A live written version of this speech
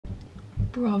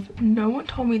Bruv, no one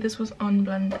told me this was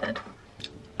unblended.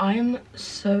 I am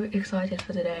so excited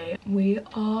for today. We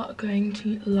are going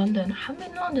to London. I haven't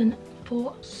been in London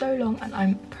for so long and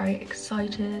I'm very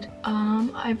excited.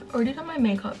 I've already done my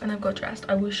makeup and I've got dressed.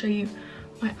 I will show you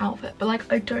my outfit, but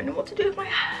like I don't know what to do with my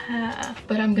hair.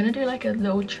 But I'm gonna do like a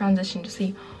little transition to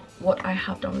see what I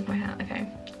have done with my hair. Okay,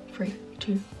 3,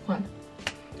 2, 1.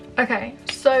 Okay,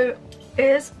 so it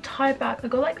is tied back. I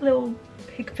got like little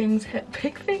pig things.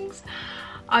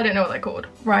 I don't know what they're called.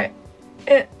 Right.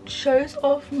 It shows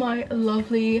off my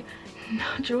lovely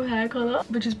natural hair color,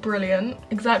 which is brilliant.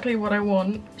 Exactly what I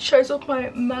want. Shows off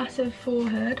my massive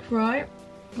forehead, right?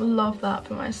 Love that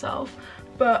for myself.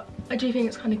 But I do think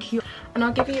it's kind of cute. And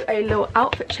I'll give you a little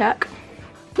outfit check.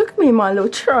 Look at me, my little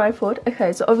tripod.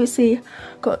 Okay, so obviously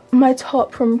got my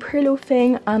top from Pretty Little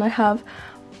Thing, and I have,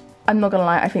 I'm not gonna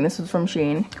lie, I think this was from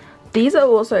Shein. These are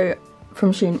also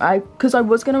from Shein, because I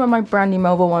was gonna wear my brand new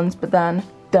Melville ones, but then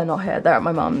they're not here, they're at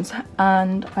my mum's.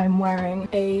 And I'm wearing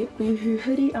a Boohoo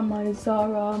hoodie and my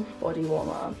Zara body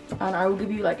warmer. And I will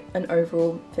give you like an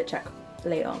overall fit check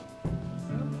later.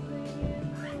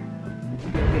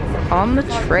 On the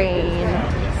train.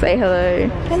 Say hello.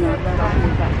 Hello.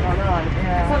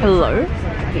 Hello?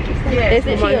 It's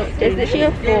literally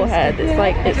your forehead. It's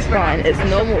like, it's fine. It's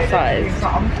normal size.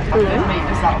 Hello?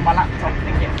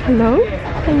 Hello?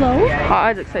 Hello? Our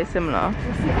eyes look so similar.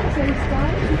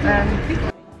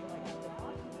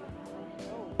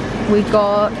 We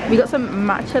got some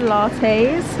matcha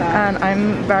lattes and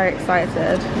I'm very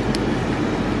excited.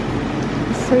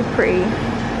 It's so pretty.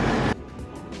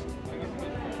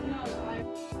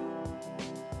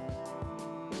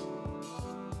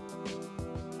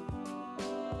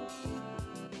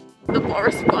 The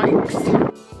bar spikes.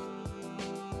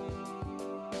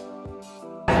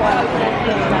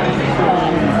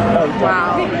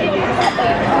 Wow.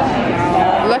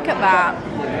 Look at that.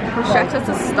 Projector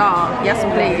to start. Yes,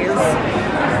 please.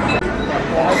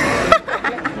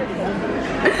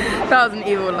 That was an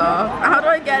evil laugh. How do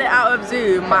I get it out of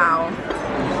zoom? Wow.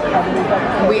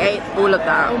 We ate all of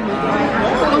that.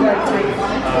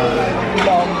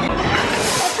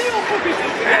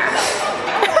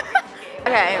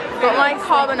 Okay, got my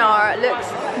carbonara. It looks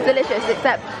delicious,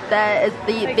 except there is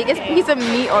the biggest piece of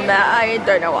meat on there. I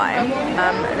don't know why.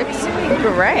 It looks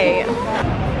great.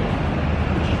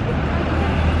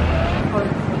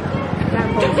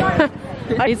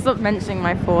 I stopped mentioning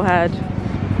my forehead.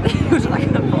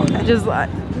 Just like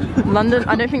London.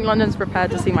 I don't think London's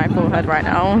prepared to see my forehead right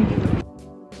now.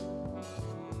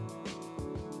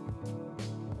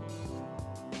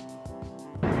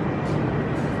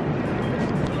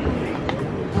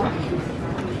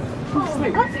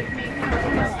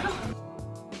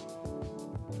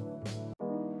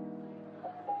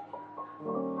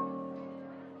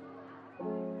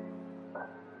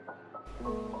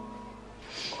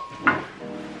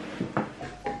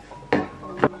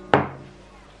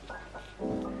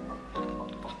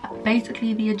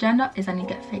 Basically the agenda is I need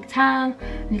to get a fake tan,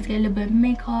 I need to get a little bit of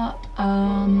makeup,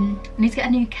 I need to get a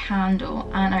new candle,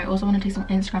 and I also want to take some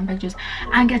Instagram pictures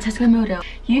and get a Tesco meal deal.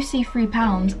 You see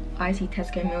 £3, I see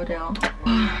Tesco meal deal.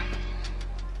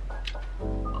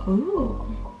 Ooh.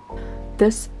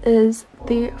 This is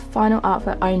the final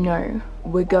outfit. I know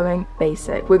we're going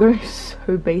basic, we're going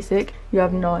so basic, you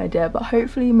have no idea, but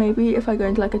hopefully maybe if I go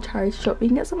into like a charity shop we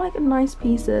can get some like nice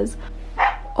pieces.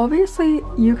 Obviously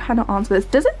you cannot answer this.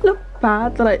 Does it look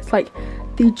bad that it's like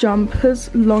the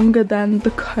jumper's longer than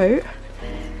the coat?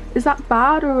 Is that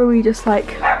bad, or are we just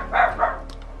like,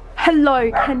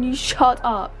 hello, can you shut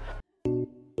up?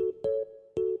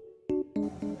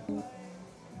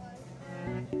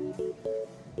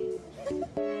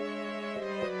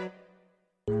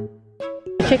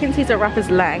 Chicken Caesar wrapper's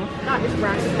lang. That is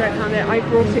rank, don't have it. I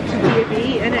brought it to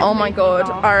B&B and it oh my god,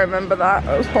 I remember that.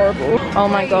 It was horrible. Oh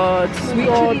my god. Sweet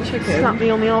chili chicken. Slap me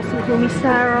on the arse and call me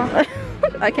Sarah.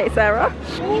 Okay, Sarah.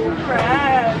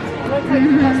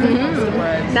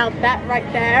 Now that right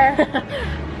there.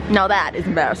 Now that is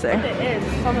embarrassing. It is.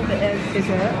 Some of it is. Is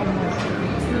it?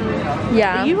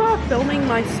 Yeah. You are filming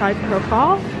my side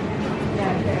profile?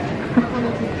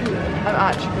 I'm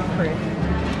actually free.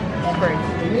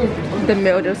 The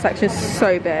meal deal section is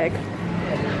so big.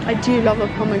 I do love a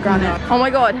pomegranate. Oh my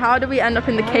god, how did we end up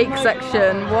in the cake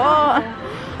section? What?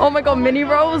 Oh my god, mini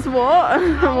rolls? What?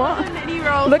 What? Mini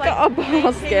rolls. Look at our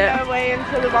basket. Their way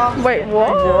into the basket. Wait,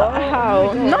 what?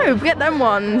 How? No, get them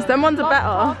ones. Them ones are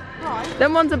better.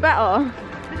 Them ones are better.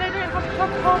 But they don't have a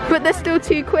club card. But they're still £2.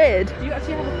 Do you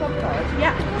actually have a club card?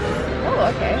 Yeah. Oh,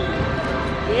 okay.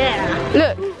 Yeah.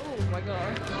 Look. Oh my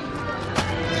god.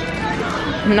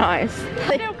 Nice.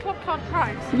 Still club card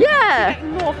price. Yeah. You're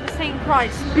getting more for the same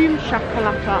price. Boom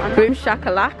shakalaka. Boom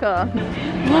shakalaka.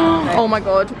 Oh my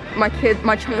god, my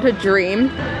childhood dream.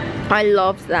 I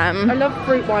loved them. I love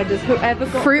fruit winders. Whoever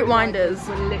got fruit winders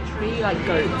were literally like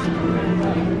goats.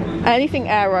 Anything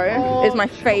Aero is my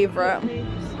favourite.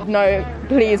 No,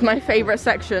 please, my favourite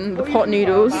section, the pot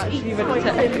noodles.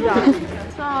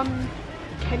 Some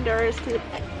Kinders to the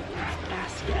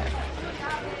basket.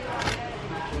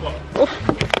 Oh.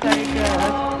 Very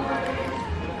good.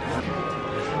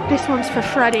 This one's for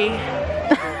Freddie.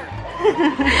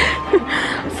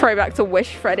 Throwback to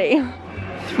Wish Freddy.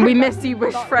 We miss you,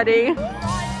 Wish Freddy.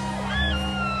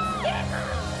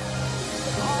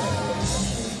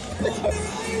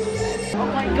 Oh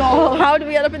my god. How do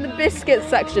we end up in the biscuit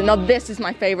section? Now this is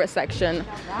my favourite section.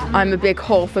 I'm a big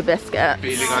whore for biscuits.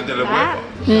 Feeling under the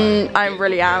weather? I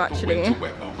really am actually.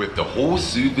 With the whole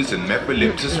soothers and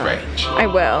eucalyptus range. I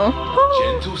will.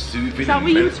 Gentle soothing. Is that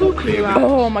what you were talking about?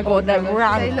 Oh my god, they're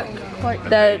rank.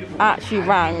 They're actually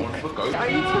rank. I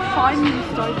need to find these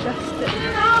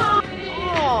digestives.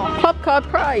 Oh, Club card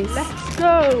price. let's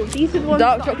go. These are the ones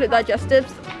Dark that chocolate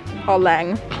digestives are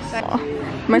Leng.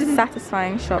 Most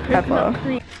satisfying shop ever.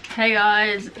 Hey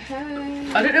guys.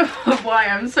 Hey. I don't know why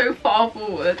I'm so far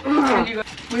forward.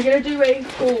 We're gonna do a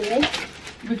haul.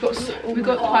 We've got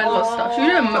quite a lot of stuff. Should we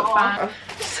do a mukbang?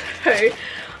 So,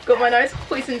 got my nice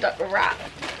hoisin duck wrap.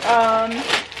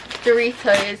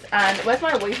 Doritos and where's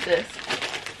my Oasis?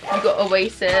 We've got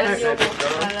Oasis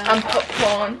and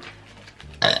popcorn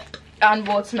and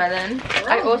watermelon.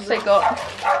 I also got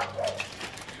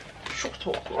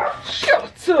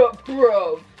Shut up,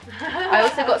 bro. I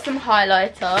also got some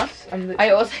highlighter. I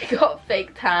also got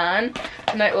fake tan.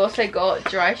 And I also got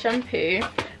dry shampoo.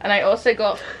 And I also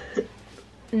got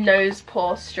nose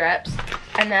pore strips.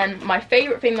 And then my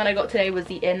favourite thing that I got today was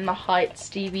the In the Heights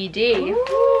DVD.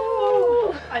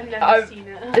 Ooh, I've never seen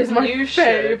it. It's my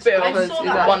favourite. I saw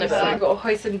that one of them. I got a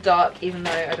hoisin duck, even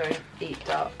though I don't eat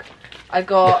duck. I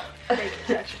got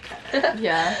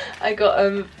Yeah. I got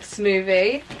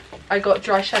smoothie. I got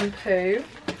dry shampoo.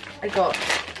 I got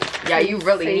You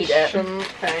really need it.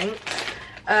 Thanks.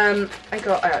 I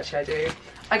do.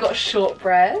 I got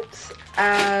shortbread.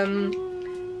 And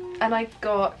I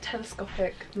got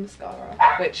telescopic mascara,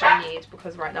 which I need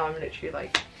because right now I'm literally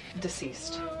like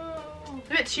deceased. A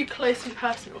bit too close and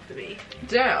personal for me.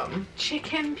 Damn.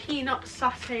 Chicken peanut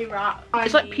satay wrap.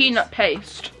 It's like peanut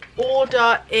paste.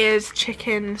 Order is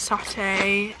chicken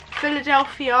satay,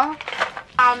 Philadelphia,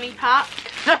 family pack,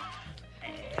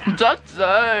 That's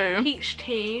so. peach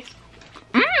tea.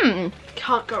 Mmm.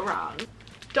 Can't go wrong.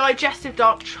 Digestive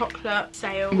dark chocolate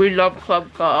sale. We love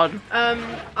Club Card.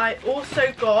 I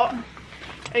also got,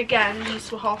 again, these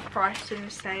were half price in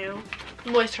the sale.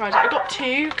 Moisturiser. I got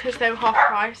two because they were half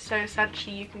price, so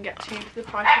essentially you can get two for the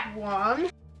price of one.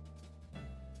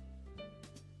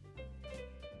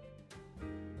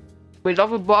 We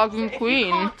love a bargain If queen.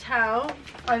 you can't tell,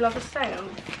 I love a sale.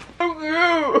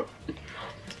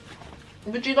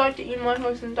 Would you like to eat my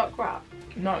hoisin duck wrap?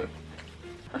 No.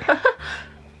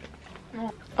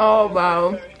 Oh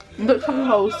wow. Looks so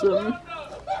wholesome.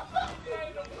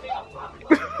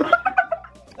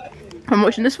 I'm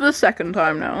watching this for the second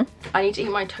time now. I need to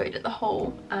eat my toad at the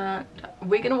hole and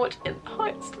we're gonna watch In the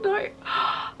Heights tonight.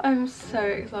 I'm so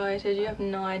excited, you have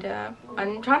no idea.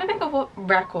 I'm trying to think of what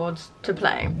records to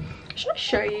play. Should I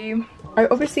show you? I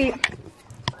don't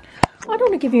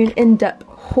want to give you an in-depth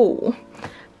haul,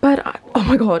 but oh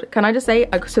my god, can I just say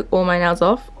I took all my nails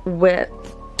off. We're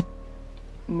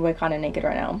kind of naked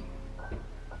right now.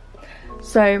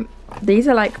 So these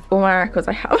are like all my records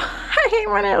I have. I hate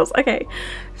my nails. Okay,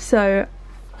 so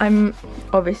I'm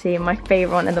obviously my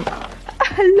favorite one at the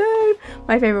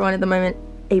my favorite one at the moment,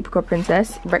 Apricot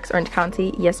Princess, Rex Orange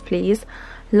County, yes please.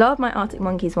 Love my Arctic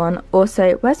Monkeys one.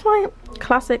 Also, where's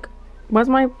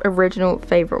my original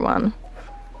favorite one?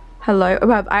 Hello.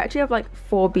 Oh, I actually have like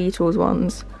 4 Beatles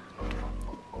ones,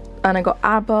 and I got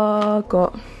ABBA,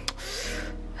 got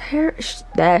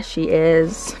there she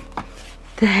is,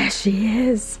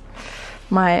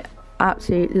 my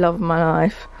absolute love of my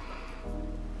life.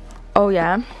 Oh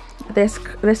yeah, this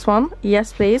one,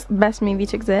 yes please, best movie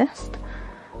to exist.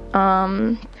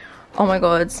 Oh my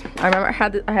god, I remember I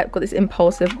had got this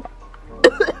impulsive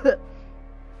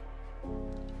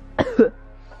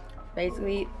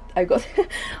basically I got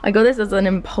this as an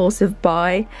impulsive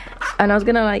buy, and I was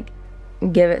gonna like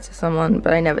give it to someone,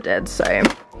 but I never did, so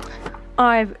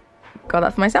I've got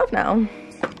that for myself now.